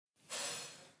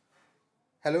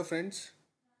Hello friends,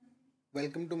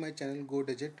 welcome to my channel Go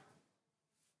Digit.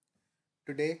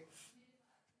 Today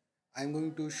I'm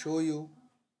going to show you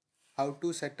how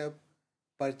to set up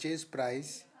purchase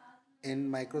price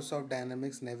in Microsoft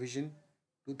Dynamics Navision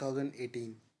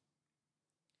 2018.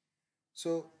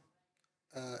 So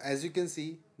as you can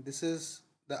see, this is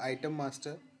the item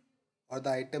master or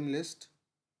the item list.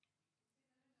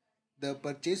 The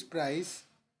purchase price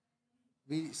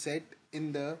we set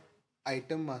in the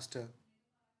item master.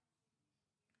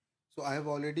 So I have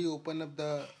already opened up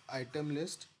the item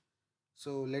list.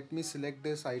 So let me select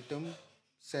this item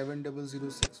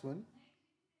 70061.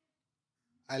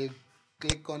 I'll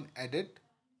click on edit.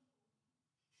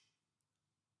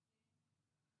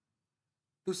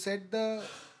 To set the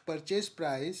purchase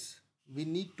price, we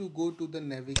need to go to the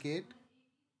navigate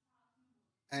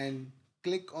and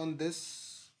click on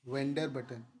this vendor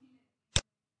button.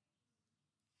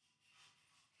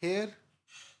 Here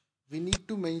we need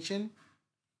to mention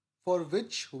for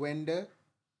which vendor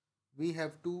we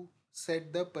have to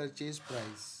set the purchase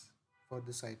price for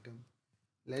this item.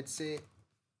 Let's say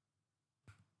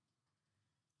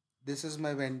this is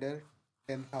my vendor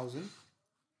 10,000.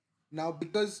 Now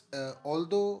because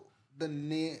although the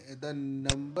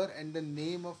number and the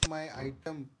name of my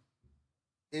item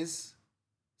is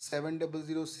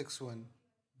 70061,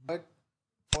 but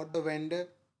for the vendor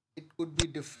it could be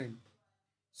different,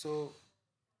 so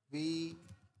we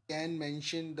can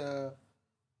mention the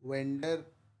vendor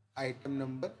item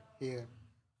number here,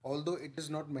 although it is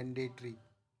not mandatory.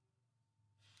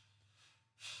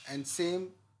 And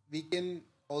same, we can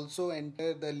also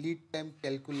enter the lead time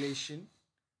calculation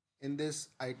in this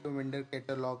item vendor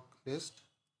catalog list.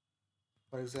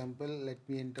 For example, let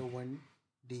me enter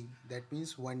 1D, that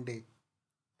means 1 day.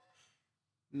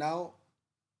 Now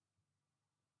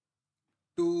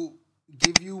to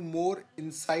give you more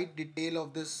insight detail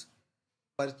of this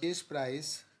purchase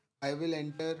price, I will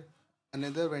enter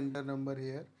another vendor number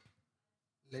here.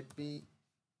 Let me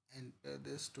enter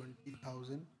this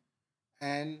 20,000,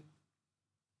 and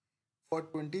for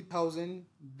 20,000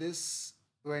 this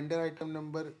vendor item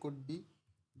number could be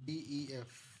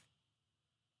DEF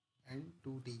and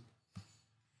 2D.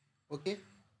 Okay,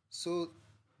 so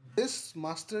this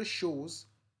master shows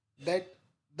that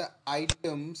the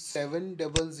item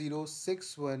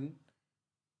 70061,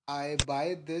 I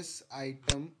buy this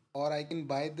item, or I can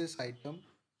buy this item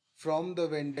from the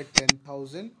vendor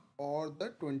 10,000 or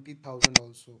the 20,000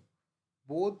 also.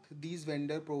 Both these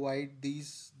vendor provide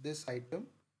this item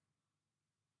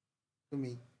to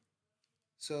me.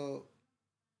 So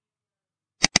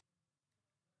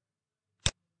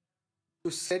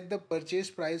to set the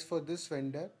purchase price for this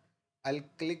vendor, I'll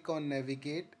click on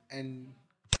navigate and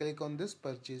click on this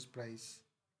purchase price.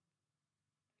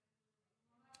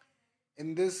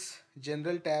 In this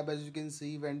general tab, as you can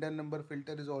see, vendor number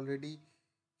filter is already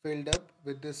filled up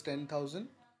with this 10,000.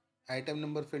 Item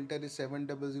number filter is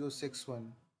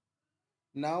 70061.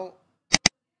 Now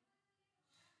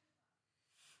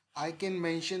I can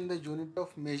mention the unit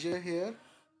of measure here.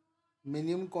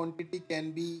 Minimum quantity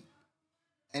can be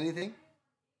anything.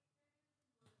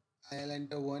 I'll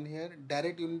enter 1 here.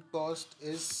 Direct unit cost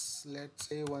is, let's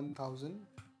say, 1000,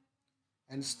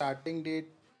 and starting date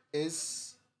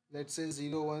is, let's say,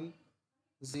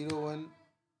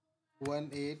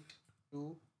 01/01/18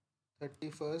 to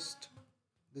 31st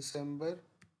December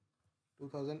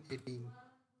 2018.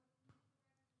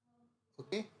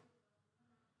 Okay,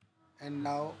 and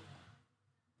now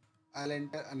I'll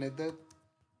enter another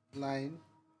line,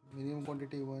 minimum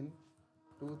quantity 1,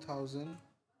 2000,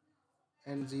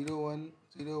 and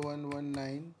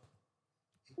 01/01/19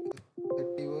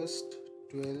 31st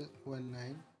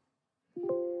 12/19,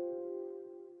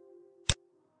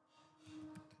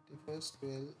 31st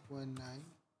 12/19.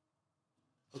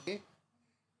 Okay,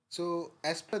 so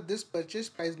as per this purchase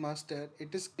price master,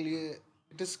 it is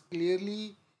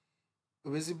clearly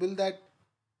visible that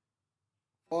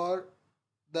for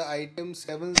the item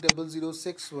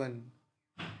 70061,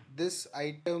 this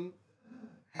item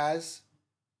has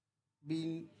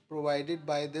been provided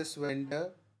by this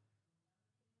vendor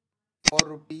for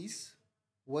rupees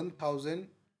 1000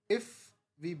 if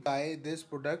we buy this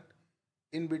product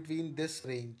in between this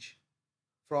range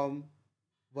from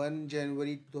 1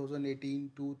 January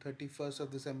 2018 to 31st of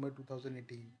December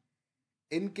 2018.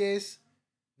 In case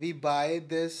we buy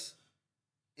this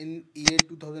in year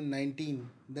 2019,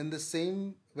 then the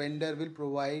same vendor will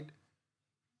provide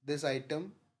this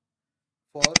item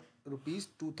for rupees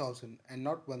 2000 and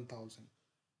not 1000.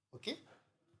 Okay,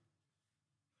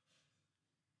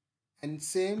 and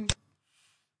same,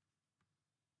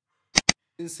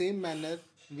 in same manner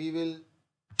we will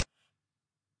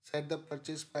set the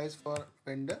purchase price for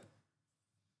vendor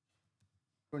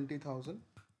 20,000.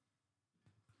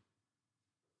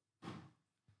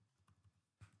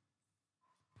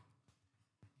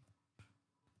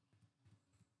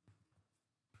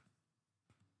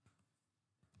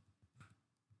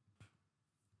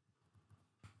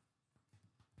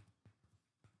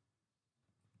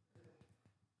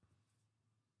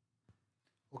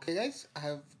 Okay guys, I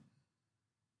have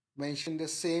mentioned the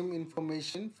same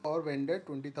information for vendor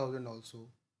 20,000 also.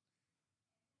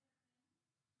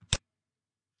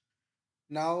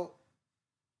 Now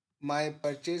my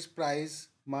purchase price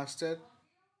master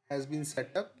has been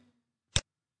set up.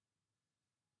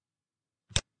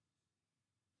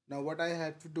 Now what I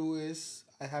have to do is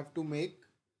I have to make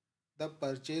the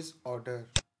purchase order.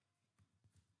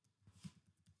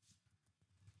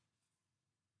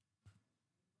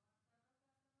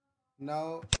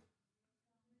 Now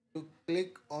to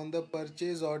click on the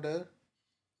purchase order,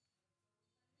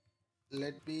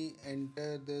 let me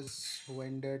enter this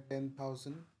vendor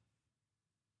 10,000.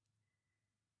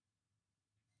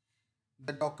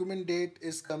 The document date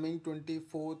is coming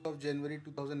 24th of January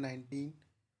 2019.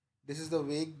 This is the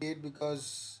vague date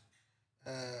because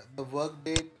the work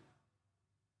date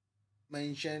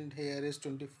mentioned here is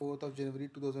 24th of January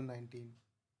 2019.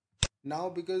 Now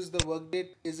because the work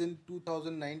date is in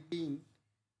 2019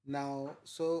 now,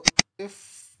 so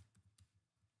if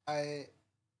I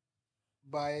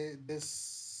buy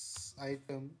this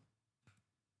item,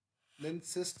 then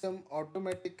system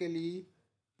automatically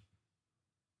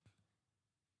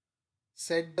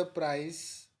set the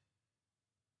price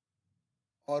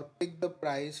or pick the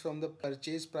price from the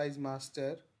purchase price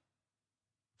master,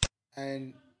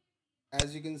 and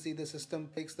as you can see the system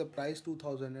picks the price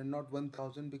 2000 and not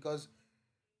 1000 because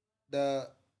the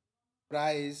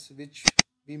price which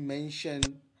we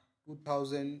mentioned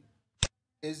 2000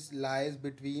 is lies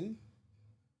between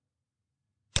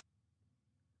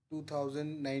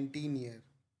 2019 year.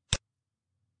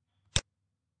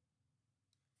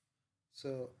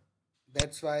 So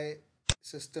that's why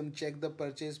system check the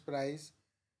purchase price,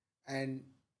 and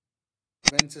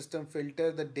when system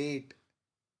filter the date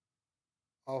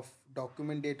of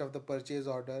document date of the purchase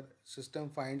order, system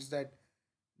finds that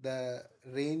the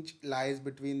range lies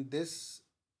between this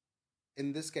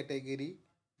in this category.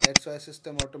 That's why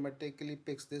system automatically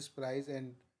picks this price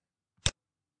and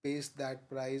paste that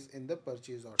price in the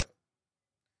purchase order.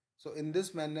 So in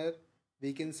this manner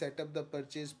we can set up the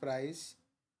purchase price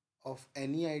of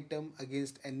any item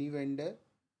against any vendor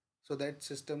so that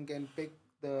system can pick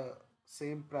the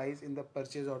same price in the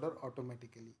purchase order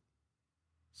automatically.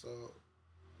 So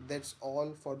that's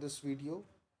all for this video.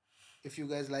 If you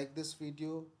guys like this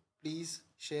video, please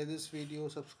share this video,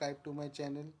 subscribe to my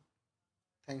channel.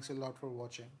 Thanks a lot for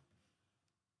watching.